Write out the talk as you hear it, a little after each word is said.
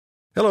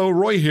Hello,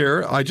 Roy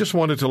here. I just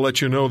wanted to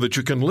let you know that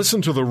you can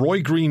listen to The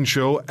Roy Green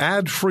Show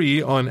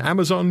ad-free on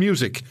Amazon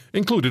Music,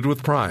 included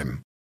with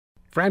Prime.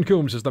 Fran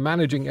Coombs is the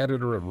managing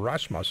editor of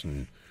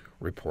Rasmussen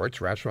Reports,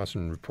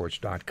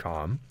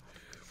 RasmussenReports.com,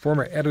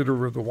 former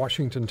editor of the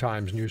Washington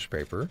Times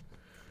newspaper.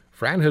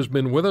 Fran has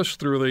been with us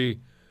through the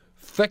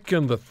thick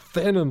and the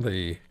thin and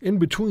the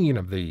in-between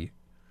of the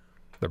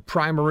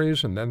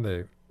primaries and then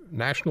the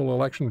national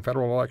election,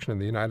 federal election in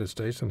the United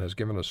States, and has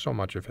given us so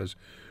much of his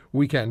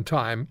weekend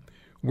time.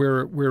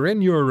 We're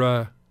in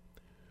your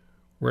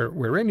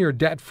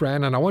debt,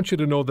 Fran, and I want you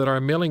to know that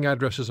our mailing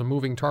address is a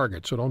moving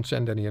target, so don't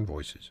send any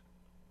invoices.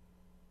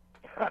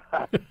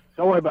 Don't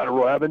worry about it,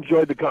 Roy. I've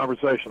enjoyed the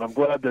conversation. I'm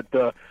glad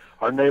that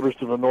our neighbors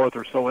to the north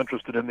are so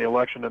interested in the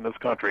election in this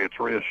country. It's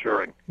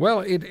reassuring. Well,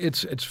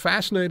 it's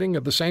fascinating.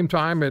 At the same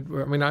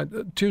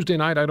time, Tuesday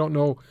night, I don't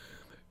know.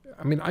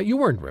 You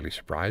weren't really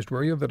surprised,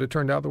 were you, that it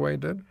turned out the way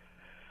it did?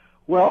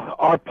 Well,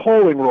 our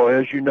polling, Roy,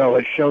 as you know,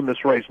 has shown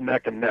this race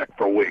neck and neck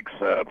for weeks,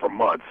 for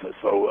months.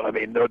 So,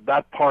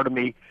 that part of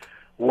me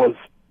was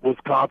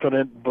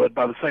confident, but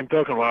by the same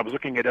token, when I was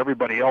looking at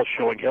everybody else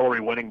showing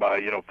Hillary winning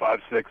by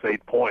 5, 6,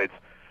 8 points,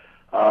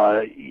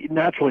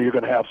 naturally you're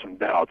going to have some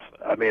doubts.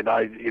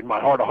 In my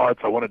heart of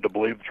hearts, I wanted to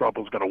believe Trump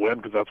was going to win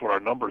because that's what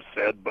our numbers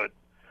said, but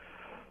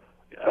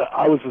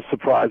I was as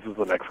surprised as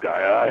the next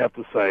guy. I have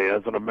to say,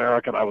 as an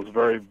American, I was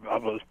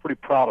pretty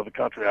proud of the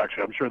country,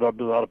 actually. I'm sure there'll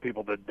be a lot of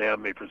people that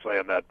damn me for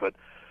saying that, but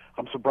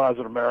I'm surprised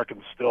that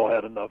Americans still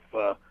had enough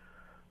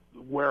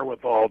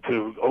wherewithal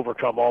to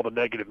overcome all the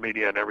negative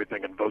media and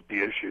everything and vote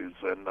the issues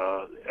and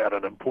at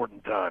an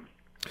important time.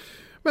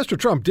 Mr.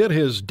 Trump did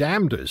his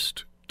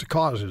damnedest to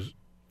cause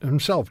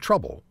himself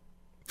trouble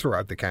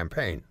throughout the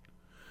campaign.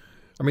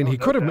 He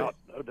could have. No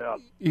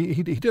doubt.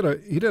 He did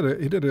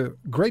a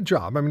great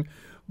job.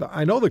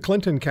 I know the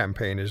Clinton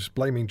campaign is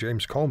blaming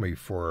James Comey,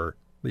 for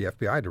the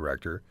FBI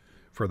director,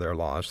 for their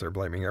loss. They're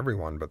blaming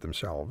everyone but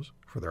themselves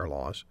for their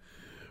loss.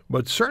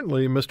 But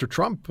certainly Mr.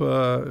 Trump,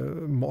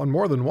 on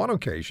more than one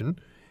occasion,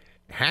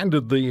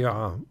 handed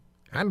the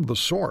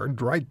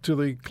sword right to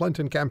the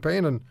Clinton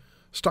campaign and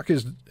stuck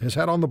his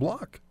head on the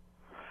block.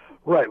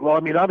 Right. Well,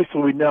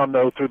 obviously we now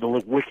know through the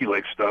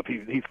WikiLeaks stuff,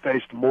 he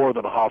faced more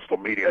than a hostile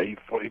media. He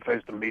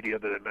faced a media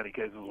that in many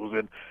cases was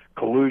in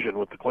collusion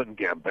with the Clinton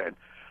campaign.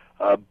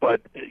 But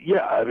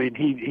yeah,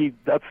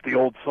 that's the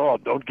old saw.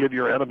 Don't give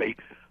your enemy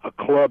a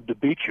club to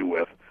beat you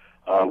with,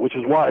 which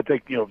is why I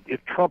think,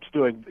 if Trump's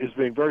is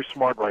being very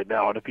smart right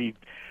now, and if he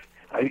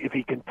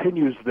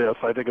continues this,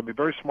 I think it'd be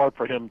very smart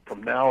for him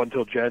from now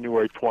until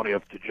January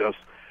 20th to just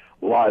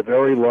lie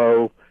very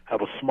low,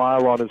 have a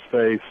smile on his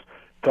face,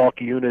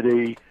 talk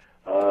unity,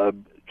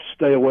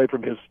 stay away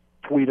from his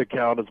tweet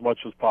account as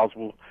much as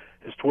possible,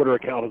 his Twitter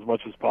account as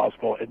much as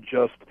possible, and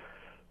just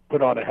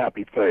put on a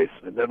happy face.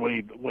 And then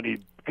when he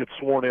gets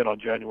sworn in on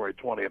January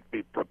 20th,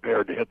 be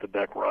prepared to hit the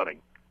deck running.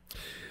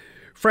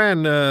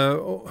 Fran,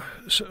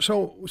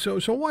 so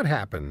what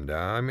happened?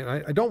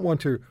 I don't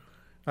want to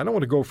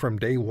go from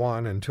day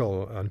one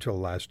until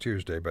last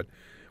Tuesday, but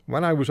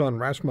when I was on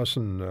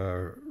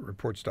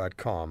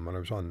RasmussenReports.com, when I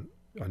was on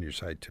your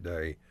site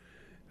today,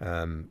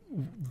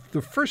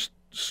 the first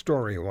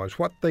story was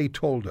what they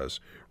told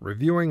us,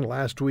 reviewing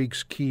last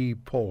week's key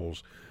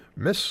polls.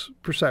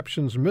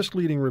 Misperceptions,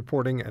 misleading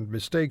reporting, and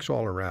mistakes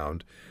all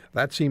around.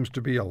 That seems to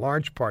be a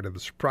large part of the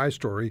surprise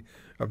story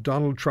of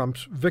Donald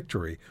Trump's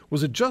victory.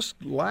 Was it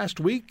just last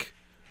week,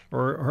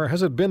 or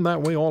has it been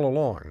that way all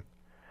along?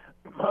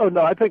 Oh,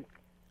 no,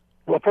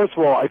 first of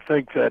all, I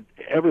think that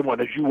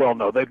everyone, as you well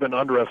know, they've been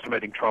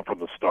underestimating Trump from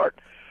the start.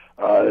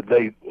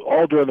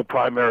 All during the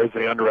primaries,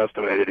 they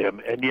underestimated him,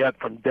 and yet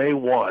from day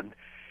one,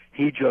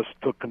 he just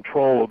took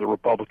control of the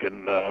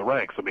Republican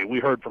ranks.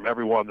 We heard from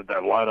everyone that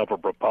lineup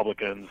of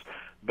Republicans,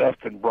 best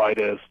and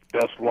brightest,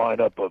 best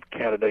lineup of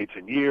candidates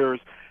in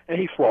years, and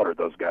he slaughtered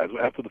those guys.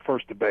 After the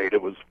first debate, there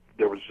was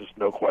just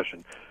no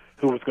question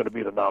who was going to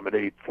be the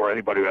nominee for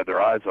anybody who had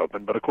their eyes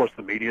open. But of course,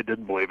 the media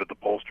didn't believe it, the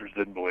pollsters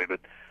didn't believe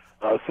it.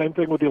 Same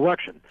thing with the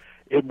election.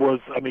 It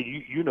was,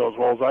 you know as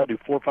well as I do,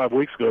 4 or 5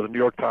 weeks ago, the New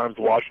York Times,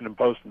 the Washington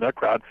Post, and that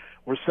crowd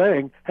were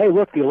saying, hey,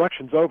 look, the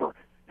election's over.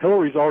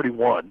 Hillary's already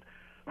won.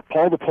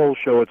 All the polls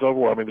show it's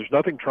overwhelming. There's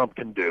nothing Trump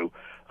can do.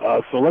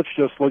 So let's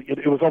just look.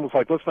 It was almost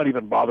like, let's not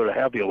even bother to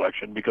have the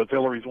election because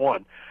Hillary's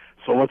won.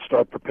 So let's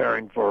start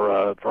preparing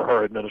for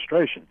her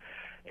administration.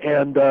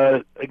 And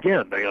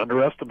again, they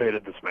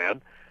underestimated this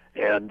man.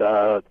 And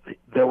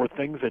there were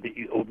things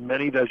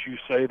many, as you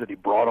say, that he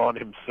brought on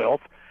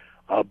himself.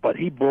 But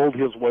he bulled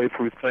his way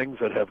through things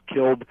that have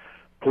killed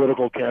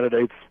political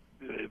candidates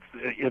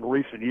in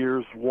recent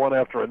years, one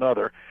after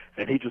another,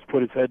 and he just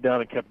put his head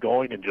down and kept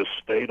going and just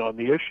stayed on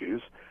the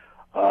issues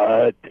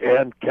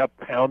and kept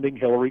pounding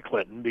Hillary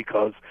Clinton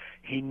because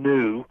he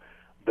knew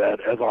that,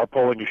 as our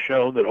polling has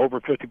shown, that over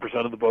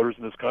 50% of the voters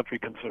in this country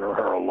consider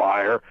her a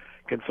liar,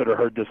 consider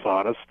her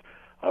dishonest.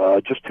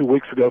 Just 2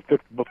 weeks ago, right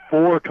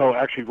before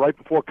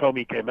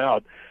Comey came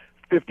out,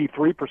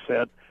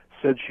 53%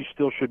 said she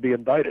still should be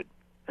indicted.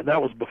 And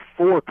that was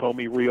before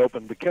Comey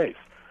reopened the case.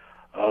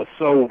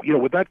 So,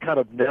 with that kind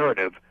of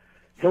narrative,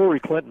 Hillary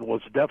Clinton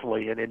was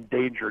definitely an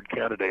endangered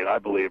candidate, I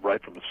believe,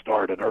 right from the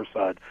start, and her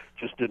side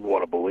just didn't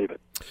want to believe it.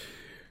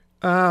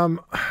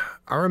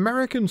 Are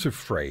Americans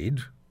afraid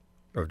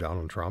of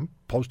Donald Trump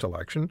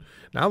post-election?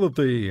 Now that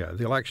the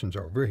election's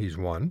over, he's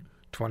won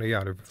 30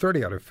 out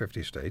of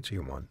 50 states. He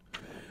won.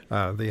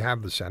 They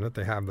have the Senate,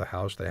 they have the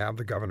House, they have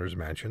the governor's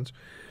mansions.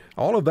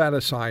 All of that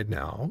aside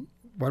now,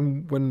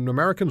 when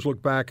Americans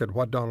look back at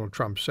what Donald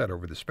Trump said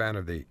over the span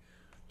of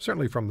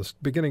certainly from the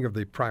beginning of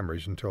the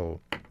primaries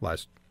until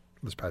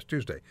this past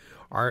Tuesday,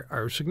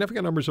 are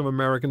significant numbers of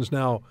Americans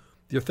now,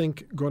 do you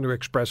think, going to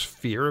express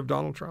fear of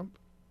Donald Trump?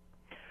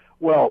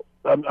 Well,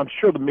 I'm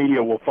sure the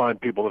media will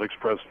find people that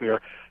express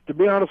fear. To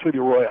be honest with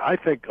you, Roy, I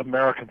think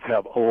Americans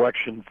have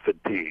election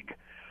fatigue.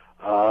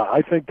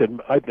 I think that,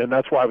 and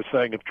that's why I was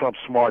saying if Trump's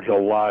smart,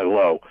 he'll lie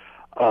low.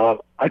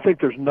 I think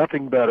there's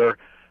nothing better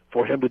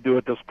for him to do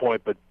at this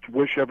point but to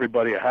wish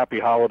everybody a happy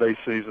holiday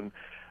season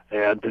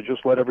and to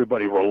just let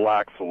everybody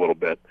relax a little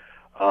bit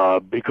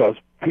because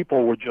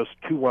people were just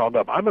too wound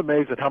up. I'm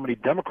amazed at how many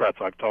Democrats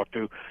I've talked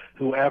to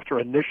who, after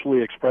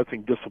initially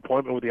expressing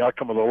disappointment with the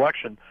outcome of the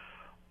election,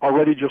 are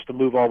ready just to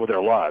move on with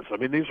their lives. I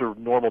mean, these are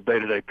normal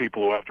day-to-day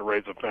people who have to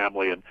raise a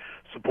family and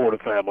support a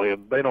family,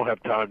 and they don't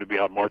have time to be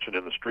out marching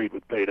in the street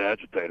with paid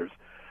agitators.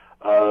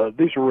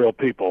 These are real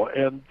people.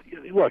 And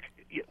look,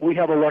 we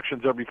have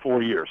elections every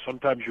 4 years.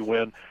 Sometimes you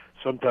win,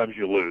 sometimes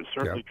you lose.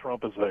 Certainly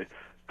Trump is a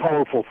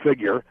colorful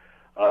figure.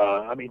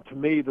 I mean, to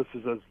me, this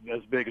is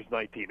as big as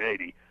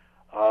 1980.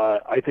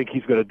 I think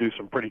he's going to do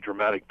some pretty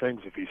dramatic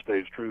things if he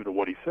stays true to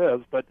what he says,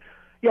 but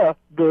yeah,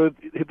 the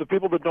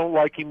people that don't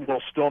like him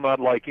will still not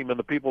like him, and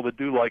the people that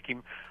do like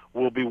him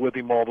will be with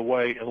him all the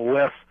way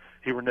unless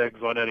he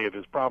reneges on any of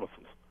his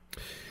promises.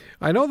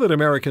 I know that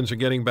Americans are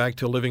getting back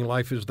to living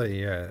life as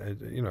they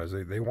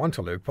want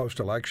to live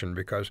post-election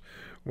because,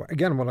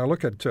 again, when I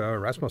look at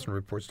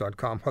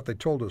RasmussenReports.com, what they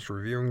told us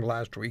reviewing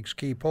last week's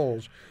key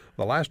polls,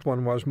 the last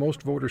one was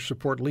most voters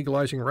support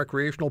legalizing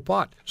recreational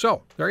pot.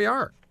 So there you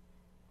are.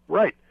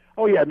 Right.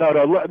 Oh yeah, no.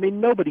 I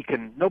mean, nobody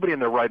in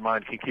their right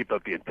mind can keep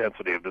up the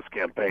intensity of this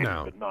campaign.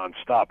 No. It's been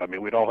nonstop. I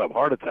mean, we'd all have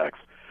heart attacks.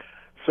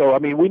 So I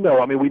mean, we know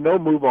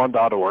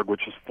MoveOn.org,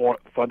 which is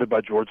funded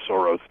by George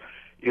Soros,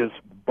 is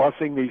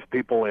bussing these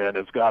people in.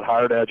 It's got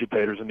hired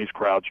agitators in these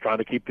crowds trying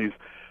to keep these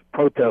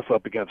protests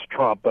up against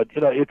Trump. But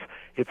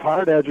it's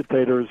hired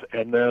agitators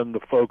and then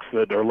the folks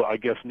that are, I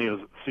guess, need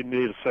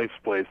a safe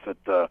place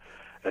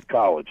at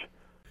college.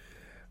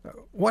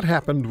 What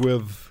happened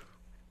with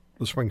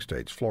the swing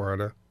states,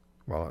 Florida?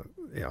 Well,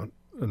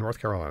 North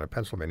Carolina,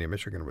 Pennsylvania,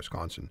 Michigan,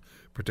 Wisconsin,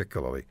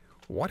 particularly.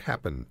 What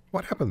happened?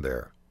 What happened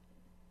there?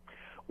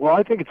 Well,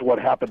 I think it's what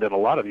happened in a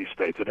lot of these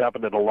states. It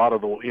happened in a lot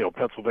of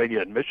Pennsylvania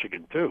and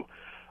Michigan too.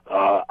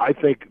 I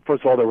think,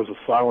 first of all, there was a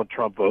silent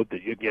Trump vote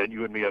that, again,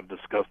 you and me have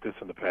discussed this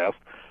in the past.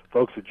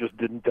 Folks that just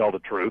didn't tell the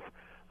truth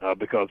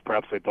because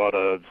perhaps they thought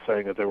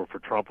saying that they were for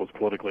Trump was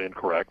politically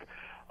incorrect.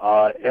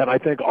 And I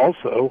think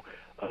also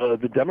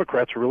the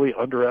Democrats really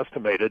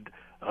underestimated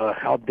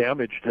how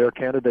damaged their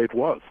candidate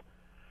was.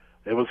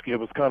 It was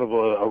kind of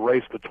a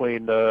race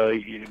between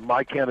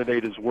my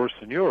candidate is worse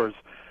than yours.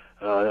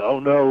 Oh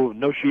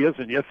no, she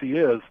isn't. Yes, he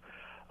is.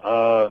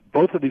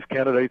 Both of these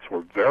candidates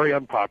were very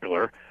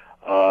unpopular,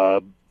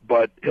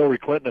 but Hillary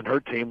Clinton and her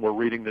team were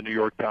reading the New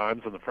York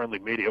Times and the friendly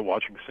media,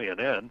 watching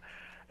CNN,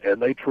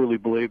 and they truly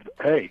believed,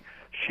 hey,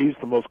 she's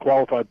the most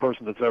qualified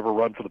person that's ever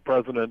run for the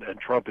president, and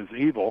Trump is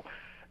evil.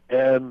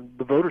 And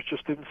the voters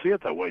just didn't see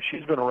it that way.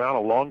 She's been around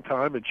a long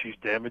time, and she's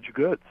damaged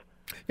goods.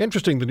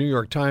 Interesting, the New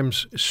York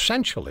Times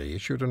essentially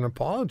issued an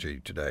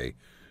apology today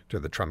to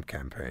the Trump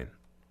campaign.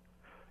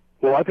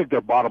 Well, I think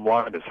their bottom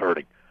line is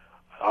hurting.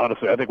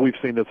 Honestly, I think we've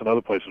seen this in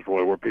other places,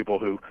 Roy, where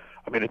people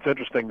it's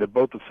interesting that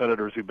both the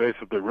senators who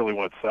basically really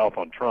went south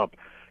on Trump,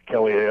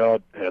 Kelly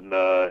Ayotte and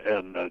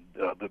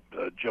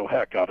Joe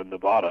Heck out in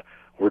Nevada,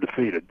 were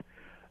defeated.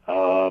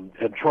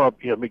 And Trump,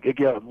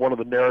 again, one of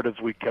the narratives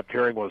we kept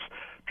hearing was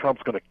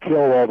Trump's going to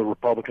kill all the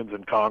Republicans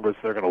in Congress.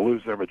 They're going to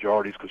lose their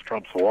majorities because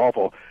Trump's so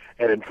awful.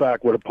 And in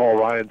fact, what did Paul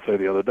Ryan say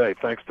the other day?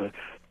 Thanks to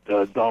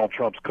Donald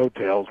Trump's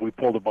coattails, we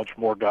pulled a bunch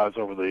more guys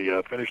over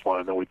the finish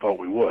line than we thought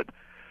we would.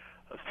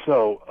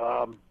 So,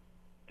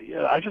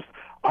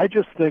 I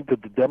just think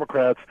that the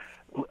Democrats,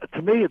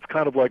 to me, it's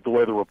kind of like the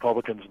way the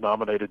Republicans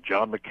nominated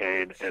John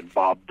McCain and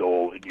Bob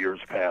Dole in years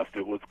past.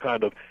 It was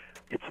kind of,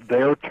 it's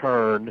their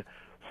turn,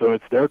 so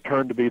it's their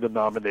turn to be the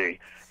nominee.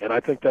 And I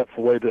think that's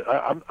the way that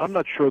I'm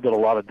not sure that a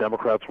lot of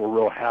Democrats were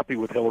real happy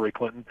with Hillary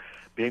Clinton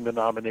being the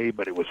nominee,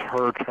 but it was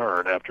her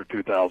turn after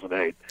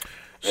 2008.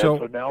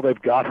 So now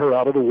they've got her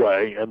out of the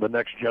way, and the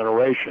next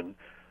generation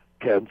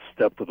can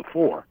step to the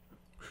fore.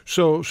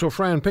 So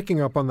Fran,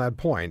 picking up on that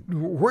point,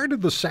 where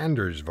did the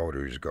Sanders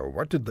voters go?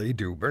 What did they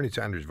do? Bernie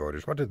Sanders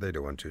voters, what did they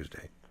do on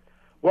Tuesday?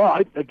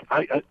 Well,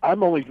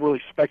 I'm only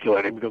really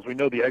speculating because we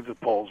know the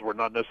exit polls were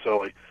not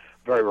necessarily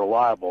very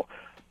reliable.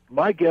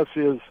 My guess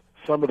is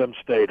some of them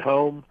stayed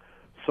home.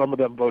 Some of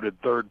them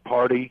voted third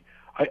party.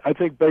 I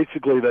think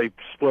basically they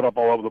split up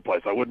all over the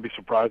place. I wouldn't be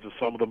surprised if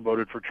some of them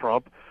voted for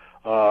Trump.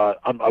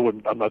 I'm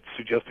not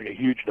suggesting a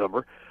huge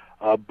number,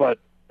 but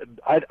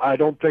I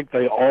don't think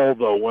they all,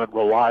 though, went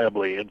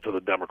reliably into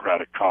the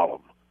Democratic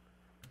column.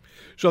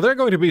 So there are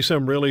going to be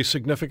some really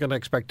significant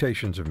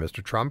expectations of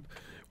Mr. Trump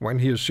when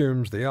he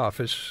assumes the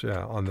office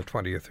on the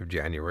 20th of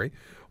January.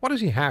 What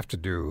does he have to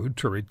do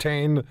to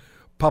retain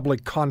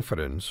public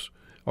confidence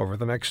over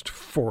the next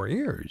 4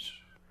 years?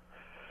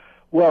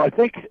 Well, I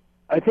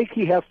think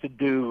he has to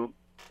do,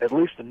 at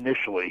least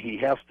initially, he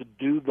has to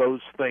do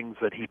those things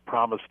that he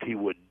promised he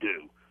would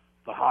do.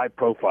 The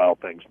high-profile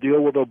things,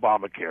 deal with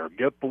Obamacare,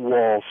 get the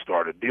wall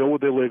started, deal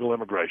with illegal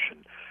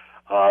immigration,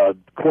 of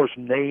course,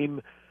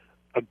 name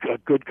a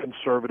good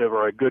conservative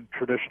or a good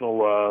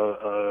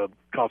traditional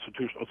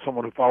constitutional,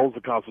 someone who follows the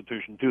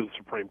Constitution to the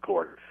Supreme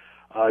Court.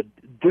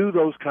 Do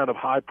those kind of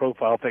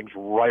high-profile things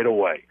right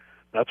away.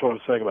 That's what I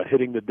was saying about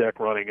hitting the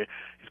deck running.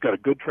 He's got a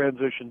good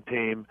transition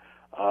team.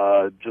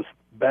 Just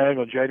bang,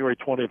 on January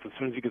 20th, as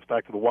soon as he gets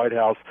back to the White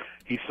House,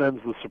 he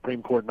sends the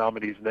Supreme Court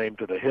nominee's name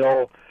to the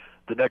Hill.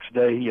 The next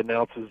day, he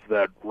announces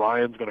that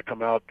Ryan's going to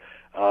come out.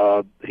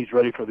 He's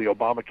ready for the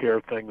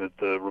Obamacare thing that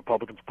the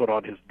Republicans put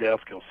on his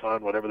desk. He'll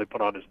sign whatever they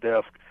put on his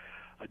desk.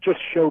 Just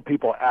show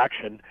people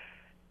action.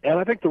 And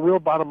I think the real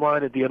bottom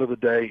line at the end of the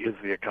day is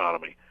the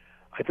economy.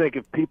 I think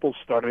if people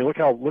start, I mean, look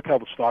how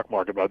the stock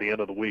market by the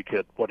end of the week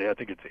hit what I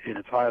think it's at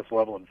its highest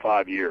level in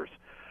 5 years.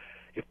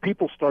 If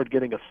people start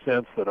getting a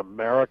sense that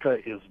America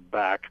is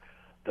back,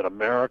 that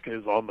America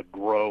is on the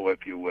grow,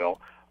 if you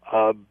will,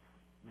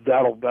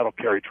 that'll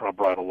carry Trump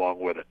right along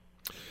with it.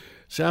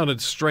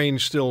 Sounded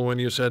strange still when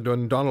you said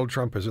when Donald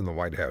Trump is in the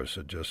White House.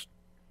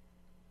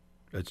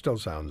 It still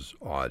sounds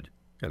odd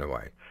in a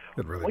way.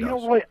 It really does. You know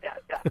what?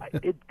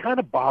 It kind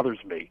of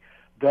bothers me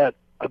that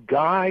a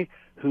guy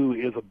who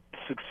is a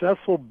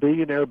successful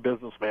billionaire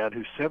businessman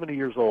who's 70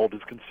 years old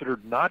is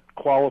considered not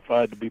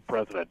qualified to be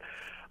president,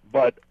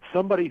 but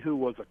somebody who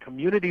was a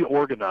community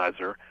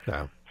organizer,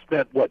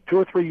 spent, 2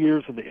 or 3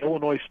 years in the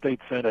Illinois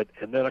State Senate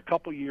and then a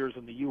couple years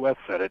in the U.S.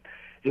 Senate,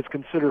 is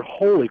considered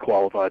wholly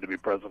qualified to be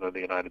president of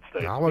the United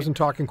States. No, I wasn't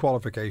talking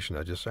qualification. I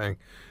was just saying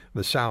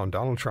the sound,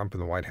 Donald Trump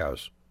in the White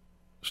House,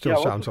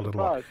 still sounds a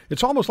little odd.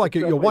 It's almost like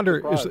you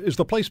wonder, is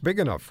the place big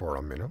enough for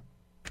him, you know?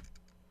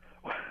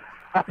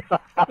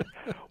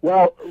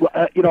 Well,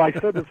 I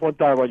said this one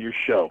time on your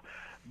show.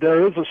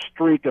 There is a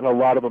streak in a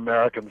lot of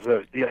Americans.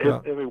 I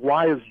mean,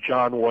 why is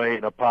John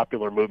Wayne, a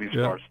popular movie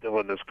star, still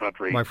in this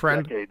country my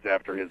friend, decades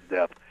after his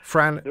death?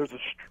 Fran, there's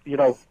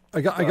I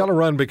got to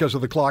run because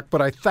of the clock,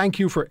 but I thank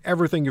you for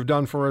everything you've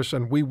done for us,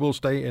 and we will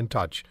stay in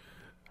touch.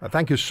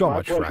 Thank you so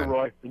much, pleasure, Fran.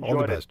 Roy. All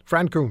the best.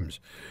 Fran Coombs,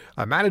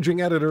 a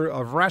managing editor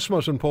of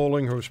Rasmussen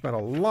Polling, who spent a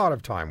lot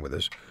of time with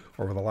us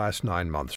over the last 9 months.